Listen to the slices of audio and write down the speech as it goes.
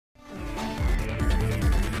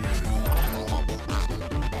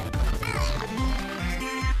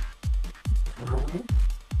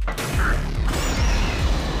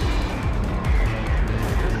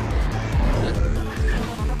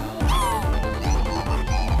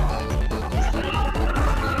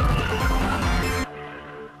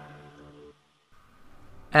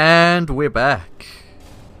And we're back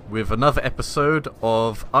with another episode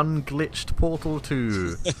of Unglitched Portal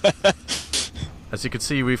 2. As you can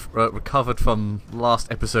see, we've recovered from last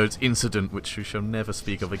episode's incident, which we shall never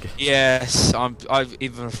speak of again. Yes, I'm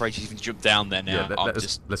even afraid to even jump down there now. Yeah,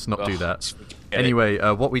 let's not do that. Anyway,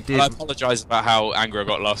 what we did... I apologise about how angry I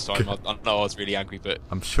got last time. I know I was really angry, but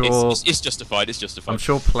I'm sure it's justified. It's justified. I'm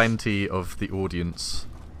sure plenty of the audience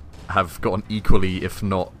have gotten equally, if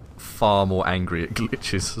not far more angry at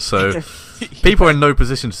glitches, so people are in no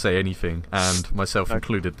position to say anything, and myself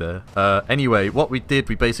included there. Anyway, what we did,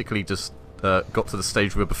 we basically just got to the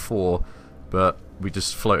stage we were before, but we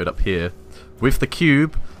just floated up here with the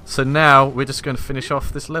cube, so now we're just going to finish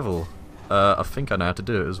off this level. I think I know how to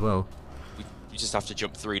do it as well. We just have to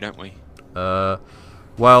jump through, don't we? Well...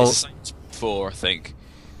 It's the same as before, I think,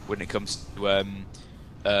 when it comes to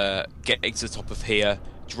getting to the top of here,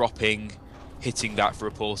 dropping, hitting that for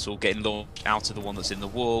a portal, getting launched out of the one that's in the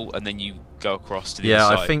wall, and then you go across to the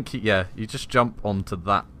other side. I think, you just jump onto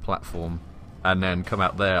that platform and then come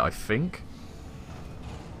out there, I think.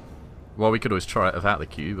 Well, we could always try it without the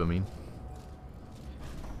cube, I mean.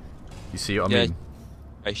 You see what I mean?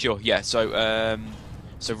 Okay, sure, yeah, so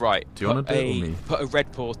right. Do you want to do it or me? Put a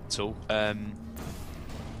red portal,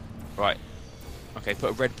 right. Okay,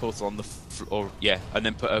 put a red portal on the, and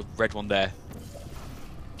then put a red one there.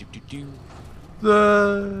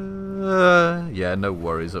 Yeah, no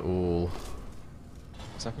worries at all.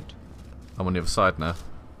 Second. I'm on the other side now.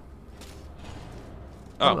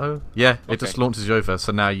 Oh. Hello. Yeah, Okay. it just launches you over,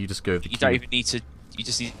 so now you just go with the You cube. don't even need to. You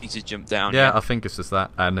just need to jump down. Yeah, I think it's just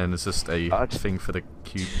that, and then there's just a thing for the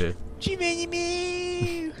cube here.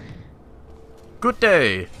 Good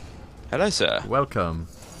day. Hello, sir. Welcome.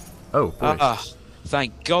 Oh, boy.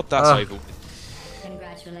 Thank God that's over.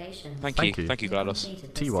 Congratulations. Thank you, GLaDOS.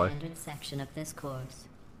 Completed the TY. standard section of this course.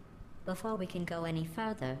 Before we can go any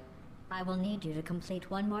further, I will need you to complete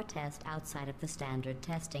one more test outside of the standard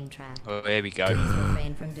testing track. Oh, here we go. Please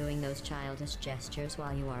refrain from doing those childish gestures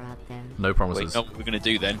while you are out there. No Wait, promises. know what we're gonna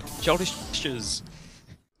do then? Childish gestures.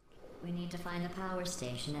 We need to find the power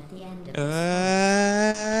station at the end of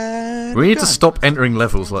this. We need to stop entering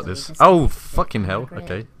levels like this. Oh, fucking hell.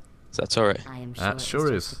 Okay. That's alright. I am That sure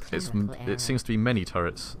sure it's is. just a clerical error. It seems to be many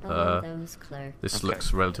turrets. Below those clerks. This Okay.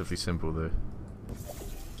 looks relatively simple, though,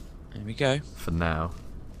 Here we go. for now.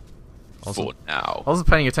 For now. I wasn't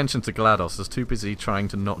paying attention to GLaDOS. I was too busy trying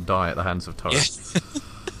to not die at the hands of turrets.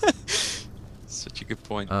 Yeah. Such a good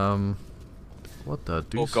point. What the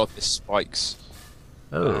deuce? Oh god, this spikes.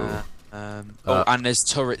 Oh. And there's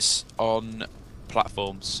turrets on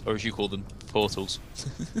platforms, or as you call them, portals.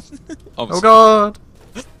 Oh god!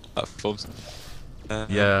 Platforms.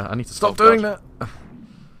 Yeah, I need to stop doing that.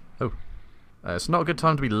 Oh. It's not a good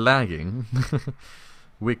time to be lagging.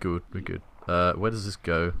 We're good, we're good. Where does this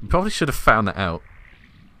go? We probably should have found that out.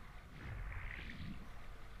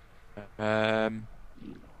 Fire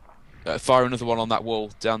another one on that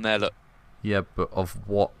wall down there. Look. Yeah, but of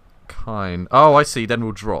what kind? Oh, I see. Then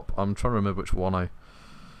we'll drop. I'm trying to remember which one I.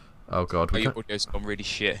 Oh god. Your audio's gone really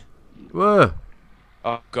shit. Whoa.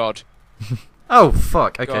 Oh god. Oh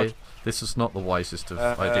fuck. Okay. God. This is not the wisest of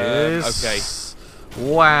ideas. Okay.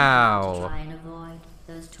 Wow. Try and avoid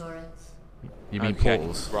those turrets. You mean Okay,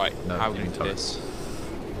 portals? Right. No, How you do we mean do turrets. this?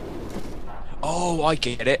 Oh, I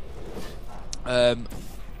get it.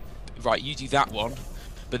 Right, you do that one,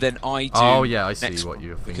 but then I do. Oh yeah, I see next what one,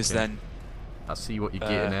 you're thinking. because then I see what you're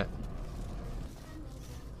getting at.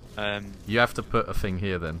 um You have to put a thing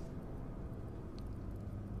here then.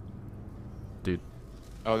 Dude.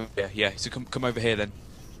 oh yeah. So come over here then.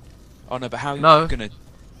 Oh no, but how are No. you gonna?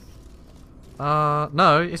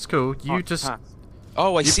 No, it's cool. You Oh, just pass.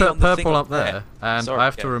 Oh, I you see put on the thing purple up there, there. and Sorry, I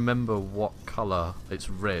have to yeah. remember what colour. It's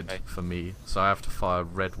red Okay. for me, so I have to fire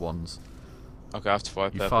red ones. Okay, I have to fire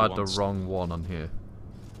You purple fired ones. the wrong one on here,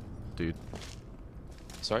 dude.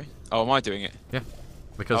 Sorry. Oh, am I doing it? Yeah,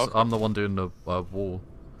 because Oh, okay. I'm the one doing the wall.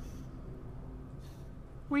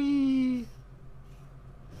 Whee!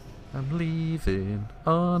 I'm leaving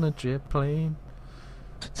on a jet plane.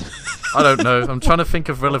 I don't know. I'm trying to think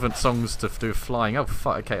of relevant songs to do with flying. Oh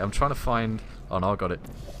fuck. Okay, I'm trying to find. Oh no, I got it.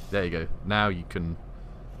 There you go. Now you can.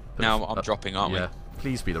 put Now I'm dropping, aren't yeah.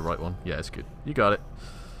 Please be the right one. Yeah, it's good. You got it.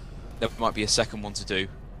 we? There might be a second one to do.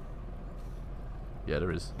 Yeah,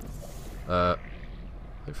 there is.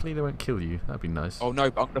 Hopefully they won't kill you. That'd be nice. Oh no,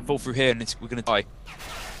 but I'm gonna fall through here and we're gonna die.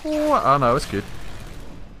 Oh no, it's good.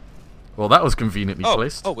 Well, that was conveniently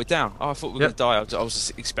placed. Oh, we're down. Oh, I thought we were Yep. gonna die. I was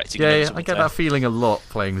just expecting. Yeah, inevitable I get death. that feeling a lot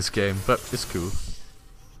playing this game, but it's cool.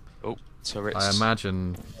 Oh, turrets. I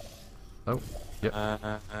imagine. Oh, yep.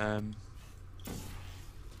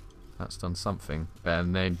 That's done something.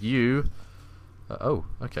 And then you... oh,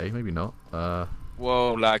 okay, maybe not.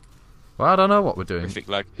 Whoa, lag. Well, I don't know what we're doing. Horrific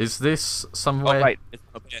lag. Is this somewhere... Oh, wait. It's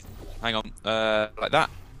up here. Hang on. Like that.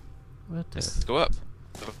 Where the... Let's go up.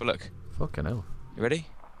 Let's have a look. Fucking hell. You ready?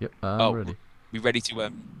 Yep, I'm ready. We ready to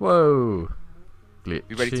Whoa! Glitching.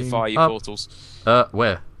 We ready to fire your portals?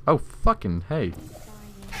 Where? Oh, fucking hey.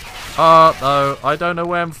 Oh, no, I don't know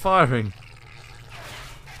where I'm firing.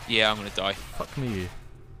 Yeah, I'm gonna die. Fuck me.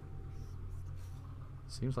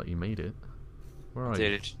 Seems like you made it. Where are you?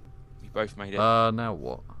 Did. We both made it. Now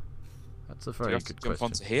what? That's a very Do we have good to jump question.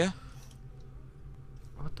 onto here?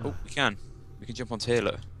 What the... Oh, we can. We can jump onto here,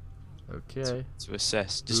 look. Okay. To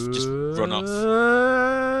assess. Just run off.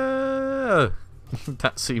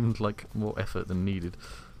 That seemed like more effort than needed.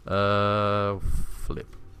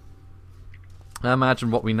 Flip. I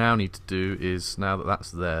imagine what we now need to do is, now that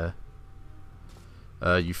that's there,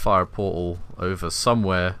 you fire a portal over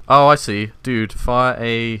somewhere. Oh, I see. Dude, fire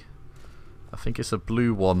a... I think it's a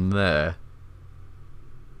blue one there.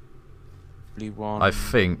 Blue one. I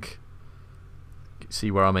think.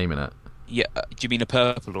 See where I'm aiming at? Yeah, do you mean a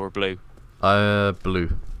purple or a blue?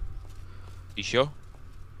 Blue. You sure?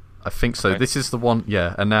 I think so. Okay. This is the one,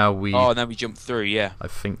 yeah, and now we... Oh, now we jump through, yeah. I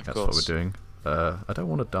think that's what we're doing. I don't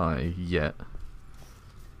want to die yet.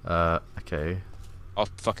 Okay. Oh,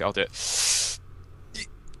 fuck it, I'll do it.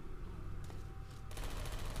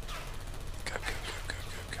 Go, go, go, go,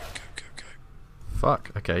 go, go, go, go.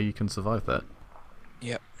 Fuck, okay, you can survive that.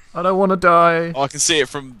 Yep. I don't want to die. Oh, I can see it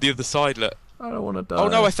from the other side, look. I don't want to die. Oh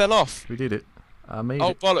no, I fell off. We did it. I made Oh,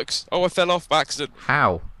 it. bollocks. Oh, I fell off by accident.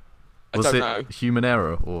 How? Was I don't it know. human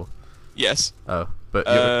error or... Yes. Oh, but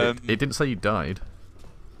it didn't say you died.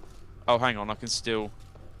 Oh, hang on, I can still...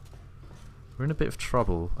 We're in a bit of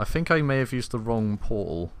trouble. I think I may have used the wrong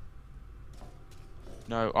portal.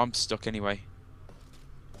 No, I'm stuck anyway.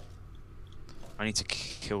 I need to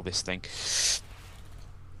kill this thing.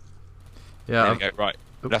 Yeah. There we go, right.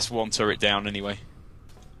 That's one turret down anyway.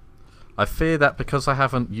 I fear that because I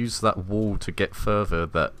haven't used that wall to get further,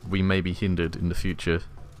 that we may be hindered in the future.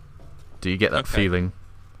 Do you get that feeling?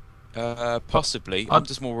 Possibly. I'm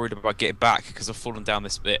just more worried about getting back because I've fallen down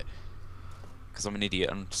this bit. Because I'm an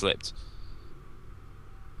idiot and slipped.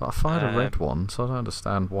 But I fired a red one, so I don't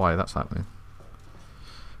understand why that's happening.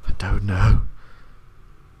 I don't know.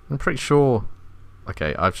 I'm pretty sure...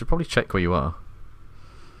 Okay, I should probably check where you are.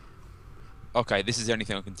 Okay, this is the only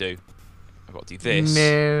thing I can do. I've got to do this.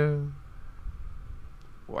 No.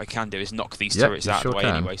 What I can do is knock these turrets out of the way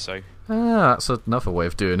anyway, so... Ah, that's another way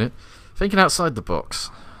of doing it. Thinking outside the box.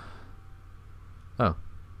 Oh.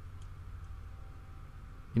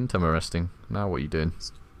 Interesting. Now what are you doing?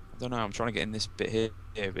 I don't know, I'm trying to get in this bit here.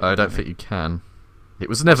 I don't think you can. It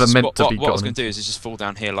was never meant to be What I was going to do is just fall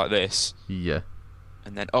down here like this. Yeah.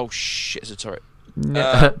 And then... Oh shit, it's a turret.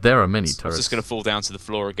 There are many turrets. I was just going to fall down to the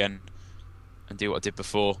floor again. And do what I did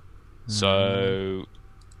before. So...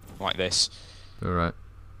 Like this. Alright.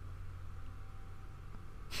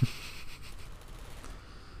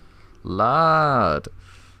 Lad.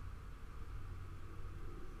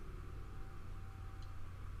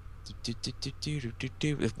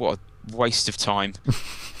 What a waste of time.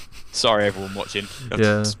 Sorry everyone watching.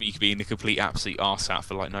 That's me being a complete absolute arsehole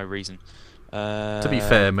for like no reason. To be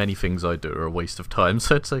fair, many things I do are a waste of time,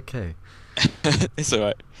 so it's okay. It's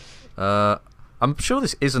alright. I'm sure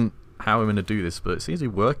this isn't how I'm going to do this, but it seems to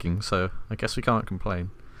be working, so I guess we can't complain.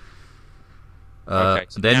 Okay,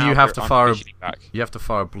 so then you have to fire. Back. You have to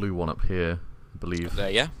fire a blue one up here, I believe. There,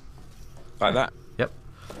 yeah. Like that. Yep.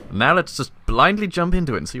 Now let's just blindly jump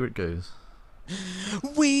into it and see where it goes.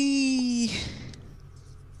 Whee!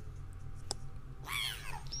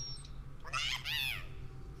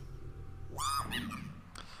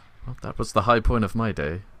 Well, that was the high point of my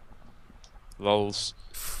day. Lols.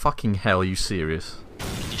 Fucking hell, are you serious?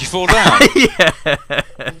 Did you fall down? Yeah.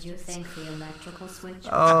 Did you think the electrical switch was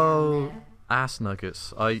Oh, down there? ass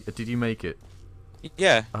nuggets. Did you make it?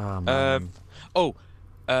 Yeah. Oh, man.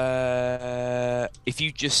 If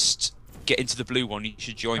you just get into the blue one, you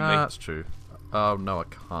should join me. That's true. Oh no, I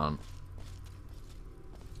can't.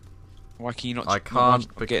 Why can you not? I can't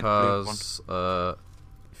because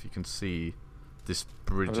if you can see, this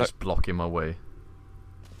bridge is blocking my way.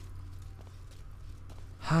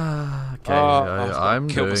 Okay, I'm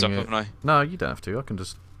kill doing myself, it. haven't I? No, you don't have to. I can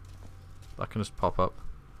just pop up.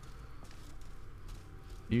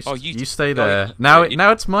 You stay there. Now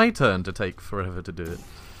it's my turn to take forever to do it.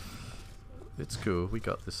 It's cool. We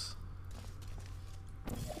got this.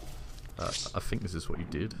 I think this is what you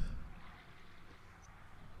did.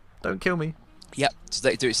 Don't kill me. Yep. So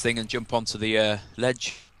let it do its thing and jump onto the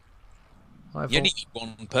ledge. You only need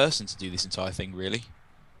one person to do this entire thing, really.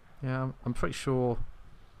 Yeah, I'm pretty sure.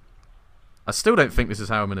 I still don't think this is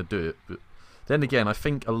how I'm going to do it, but then again, I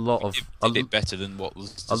think a lot of did it better than what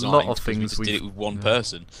was designed. A lot of things we did it with one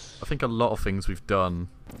person. I think a lot of things we've done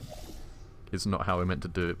is not how we're meant to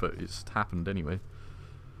do it, but it's happened anyway.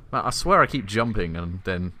 Man, I swear I keep jumping and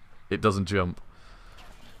then it doesn't jump.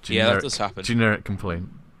 Yeah, that does happen. Generic complaint.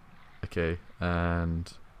 Okay,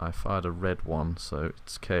 and I fired a red one, so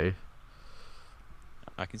it's K.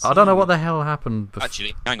 I don't know what the hell happened.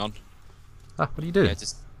 Actually, hang on. Ah, what do you do? Yeah,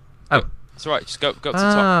 just. It's alright. Just go up to the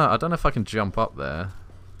top. I don't know if I can jump up there.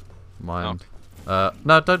 Mind. Oh.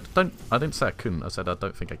 No, don't. I didn't say I couldn't. I said I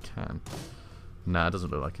don't think I can. Nah, it doesn't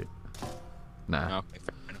look like it. Nah. Okay,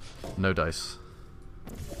 fair enough. No dice.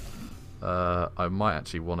 I might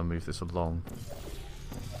actually want to move this along.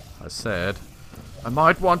 I said I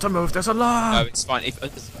might want to move this along. No, it's fine.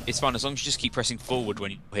 It's fine as long as you just keep pressing forward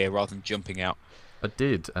when you're here rather than jumping out. I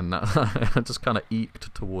did, and that I just kind of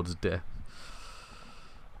eked towards death.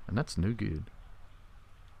 And that's no good.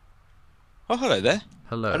 Oh, hello there.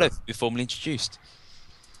 Hello. Hello, you're formally introduced.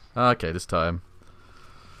 Okay, this time.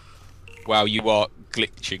 Wow, you are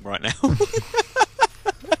glitching right now.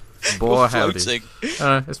 Boy, howdy.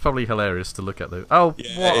 It's probably hilarious to look at though. Oh,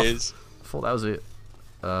 yeah, what? It is. I thought that was it.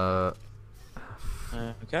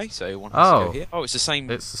 Okay, so one has to go here. Oh, it's the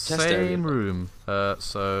same. It's the test same area. room.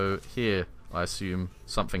 So here, I assume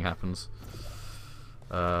something happens.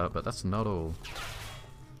 But that's not all.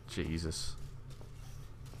 Jesus.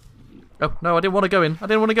 Oh no! I didn't want to go in. I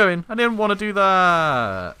didn't want to go in. I didn't want to do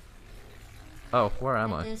that. Oh, where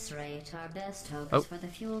am I? At this rate, our best hope is for the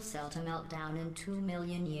fuel cell to melt down in 2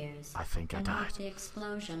 million years. I think I and died. hope the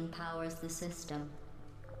explosion powers the system.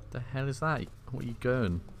 The hell is that? Where are you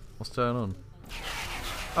going? What's going on?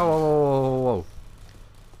 Oh, whoa, whoa, whoa, whoa.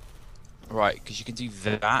 Right, because you can do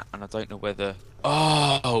that, and I don't know whether.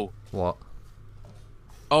 Oh. What?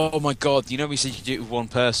 Oh my God! You know we said you do it with one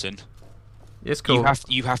person. It's cool.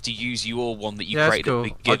 You have to use your one that you Yeah, created cool. at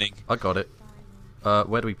the beginning. I got it.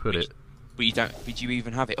 Where do we put it? But you don't. Did you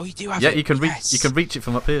even have it? Oh, you do have it. Yeah, you can reach. Yes. You can reach it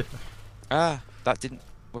from up here. Ah, that didn't.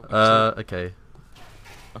 Okay.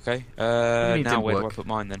 Okay. It Now didn't where do I work. put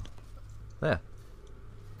mine then? There.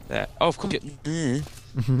 There. Oh, of course.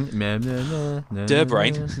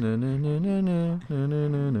 Brain.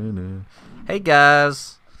 Hey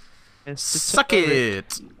guys. Suck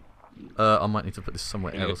it. I might need to put this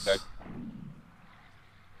somewhere else.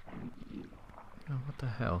 Oh, what the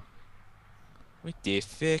hell? We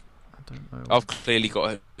diffic. I don't know. I've clearly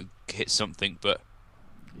got to hit something, but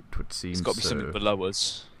It would seem it's got to be so. something below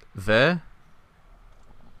us. There?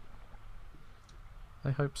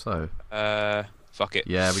 I hope so. Fuck it.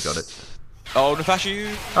 Yeah, we got it. Oh,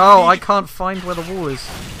 Nefashu! Oh, I can't find where the wall is.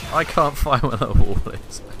 I can't find where the wall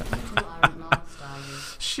is. You aren't lost, are you?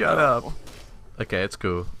 Shut up. Okay, it's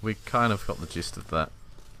cool. We kind of got the gist of that.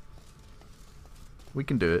 We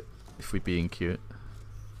can do it if we're being cute.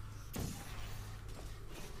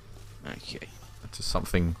 Okay. That's just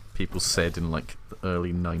something people said in like the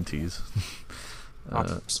early 90s. Oh,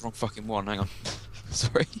 it's the wrong fucking one. Hang on.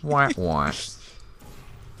 Sorry. Wah wah.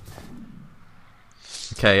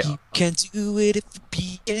 Okay. You can do it if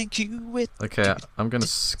you being cute. Okay, I'm gonna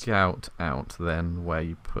scout out then where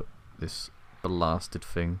you put this blasted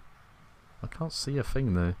thing. I can't see a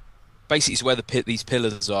thing though. Basically, it's where these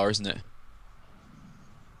pillars are, isn't it?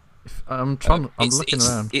 I'm looking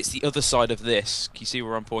around. It's the other side of this. Can you see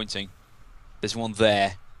where I'm pointing? There's one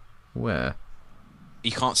there. Where?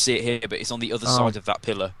 You can't see it here, but it's on the other side of that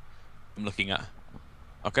pillar I'm looking at.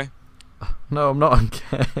 Okay? No, I'm not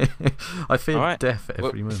okay. I feel Alright. death at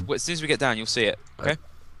every moment. As soon as we get down, you'll see it. Okay?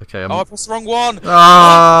 Okay, Oh, I pressed the wrong one!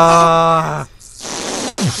 Ah!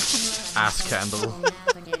 Ass candle.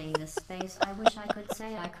 Navigating this space, I wish I could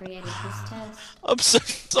say I created this test. I'm so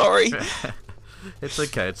sorry. It's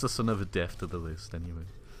okay, it's just another death to the list anyway.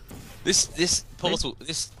 This portal?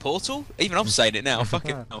 Even I'm saying it now.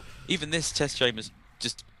 Fucking hell. Even this test chamber's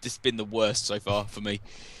just been the worst so far for me.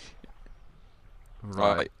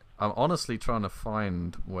 Right. I'm honestly trying to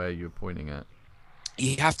find where you're pointing at.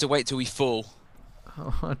 You have to wait till we fall.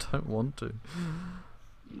 Oh, I don't want to.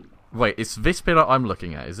 Wait, it's this pillar I'm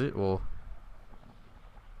looking at, is it? Or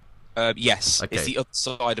yes. Okay. It's the other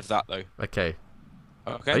side of that though. okay.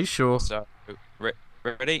 Okay. Are you sure? So,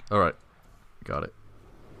 ready? Alright. Got it.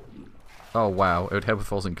 Oh wow, it would help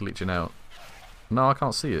if I wasn't glitching out. No, I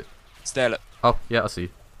can't see it. It's there, look. Oh, yeah, I see.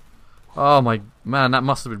 Oh my man, that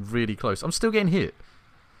must have been really close. I'm still getting hit.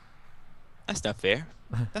 That's not fair.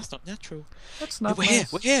 That's not natural. That's not We're here.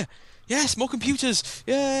 nice. We're here. Yes, more computers!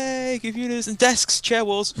 Yay! Computers and desks, chair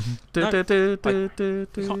walls. No, I can't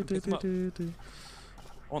pick them up.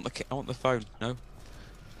 I want the phone. No.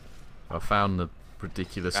 I found the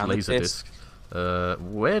ridiculous Found the laser disc.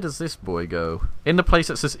 Where does this boy go? In the place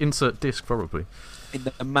that says insert disc, probably. In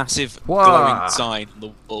the massive Wah! glowing sign on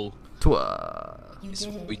the wall. Twa. You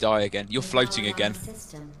did it. We die again. You're floating Power on again. the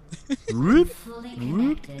system. Whoop, Fully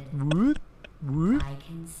whoop, connected. whoop, whoop. I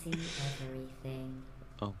can see everything.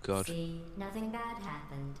 Oh god. See, nothing bad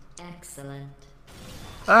happened. Excellent.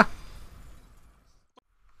 Ah!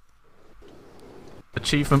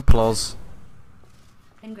 Achievement Plos.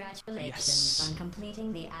 Congratulations Yes. on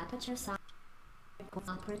completing the Aperture Science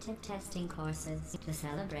Cooperative Testing courses. To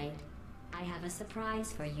celebrate, I have a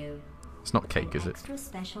surprise for you. It's not cake, is An it? extra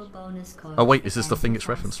special bonus course Oh wait, is this the thing it's on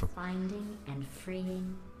referenced from? Finding and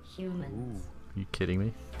freeing humans. Are you kidding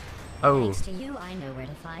me? Oh, Thanks to you, I know where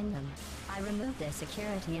to find them. I removed their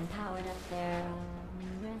security and powered up their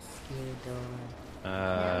rescue door.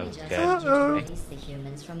 Now we just Okay. need you to release the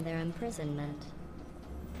humans from their imprisonment.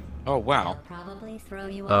 Oh wow. They'll probably throw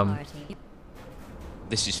you a Um, party.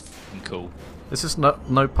 This is f***ing cool. this is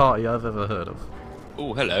no party I've ever heard of.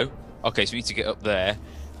 Oh, hello. Okay, so we need to get up there,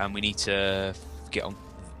 and we need to get on,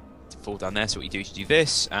 to fall down there. So what you do is you do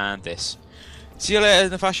this and this. See you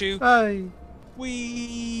later, Nefashu. Hey!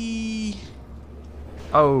 Whee!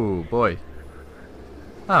 Oh boy.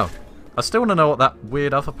 Oh, I still want to know what that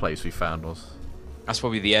weird other place we found was. That's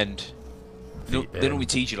probably the end. The They normally end.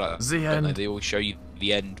 teach you like that. The don't they? end. They always show you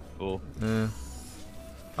the end. Or Yeah.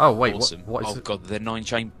 Oh wait, awesome. what is oh it? god, they're 9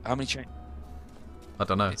 chain. How many chain? I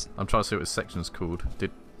don't know. It's- I'm trying to see what this section's called.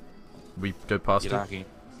 Did we go past You're it? lagging.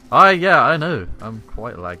 Yeah, I know. I'm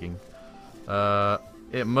quite lagging.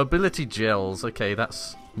 Mobility gels. Okay,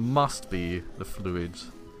 that's must be the fluids.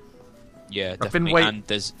 Yeah, I've been definitely. And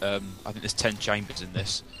there's I think there's 10 chambers in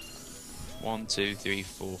this. 1, 2, 3,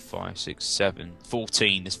 4, 5, 6, 7,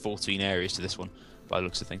 14. There's 14 areas to this one by the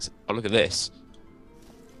looks of things. Oh, look at this.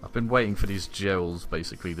 I've been waiting for these gels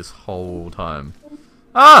basically this whole time.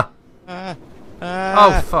 Ah!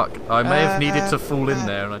 Oh fuck! I may have needed to fall in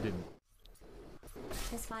there and I didn't.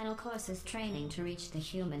 This final course is training to reach the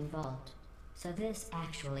human vault. So this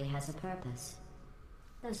actually has a purpose.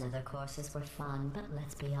 Those other courses were fun, but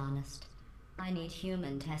let's be honest. I need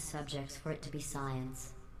human test subjects for it to be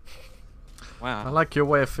science. Wow. I like your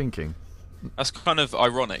way of thinking. That's kind of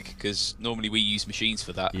ironic because normally we use machines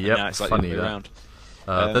for that. Yep, and now it's like funny the other way that. around.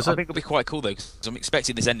 I I think it'll be quite cool though, because I'm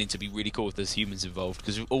expecting this ending to be really cool if there's humans involved.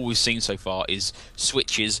 Because all we've seen so far is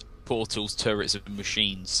switches, portals, turrets, and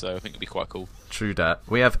machines. So I think it'll be quite cool. True that.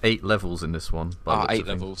 We have 8 levels in this one. by the looks 8 of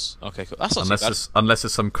things. levels. Okay, cool. That's not Unless too bad.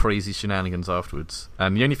 there's some crazy shenanigans afterwards.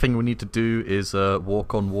 And the only thing we need to do is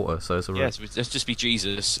walk on water. So it's a Yes, let's just be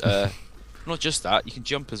Jesus. Not just that, you can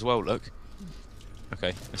jump as well. Look.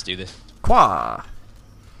 Okay, let's do this. Qua!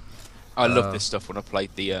 I love this stuff when I played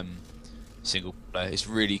the single player. It's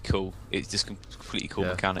really cool. It's just completely cool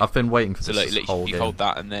Yeah, mechanic. I've been waiting for So this look, whole you game. hold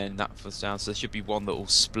that and then that falls down. So there should be one that will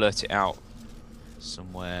splurt it out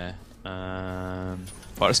somewhere. Right,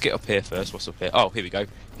 let's get up here first. What's up here? Oh, here we go.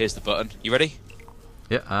 Here's the button. You ready?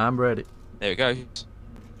 Yeah, I'm ready. There it goes.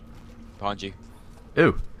 Behind you.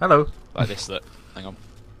 Ooh, hello. Like this, look. Hang on.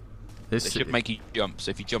 This It should make you jump,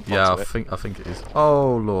 so if you jump yeah, onto I it. think it is.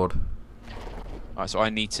 Oh lord. Alright, so I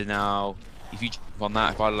need to now... If you jump on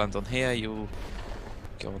that, if I land on here, you'll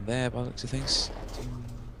go on there by the looks of things.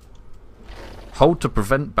 Hold to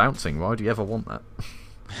prevent bouncing. Why do you ever want that?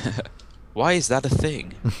 Why is that a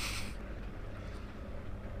thing?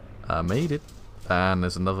 I made it. And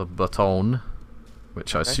there's another button,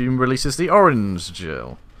 which I Okay. assume releases the orange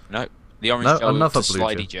gel. No, the orange No, gel another is the blue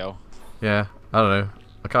slidey gel. Yeah, I don't know.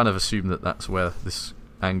 I kind of assumed that that's where this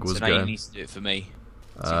angle So was now you going. need to do it for me.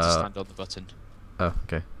 So you need to stand on the button. Oh,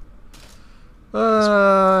 okay.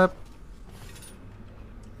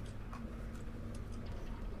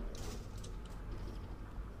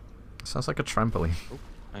 Sounds like a trampoline.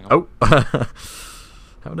 Hang on. Oh!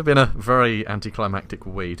 That would have been a very anticlimactic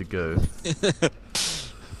way to go.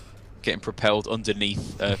 Getting propelled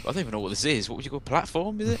underneath. I don't even know what this is. What would you call a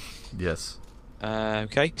platform? Is it? Yes.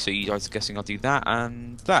 Okay, so I was guessing I'll do that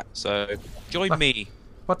and that. So join me.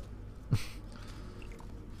 What?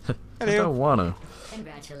 I Hello. don't wanna.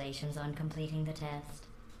 Congratulations on completing the test.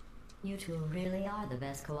 You two really are the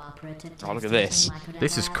best cooperative Oh, look at testing this. team I could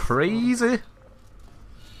This ever is ask for. crazy.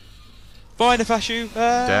 Bye, Nefashu.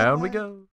 Down we go.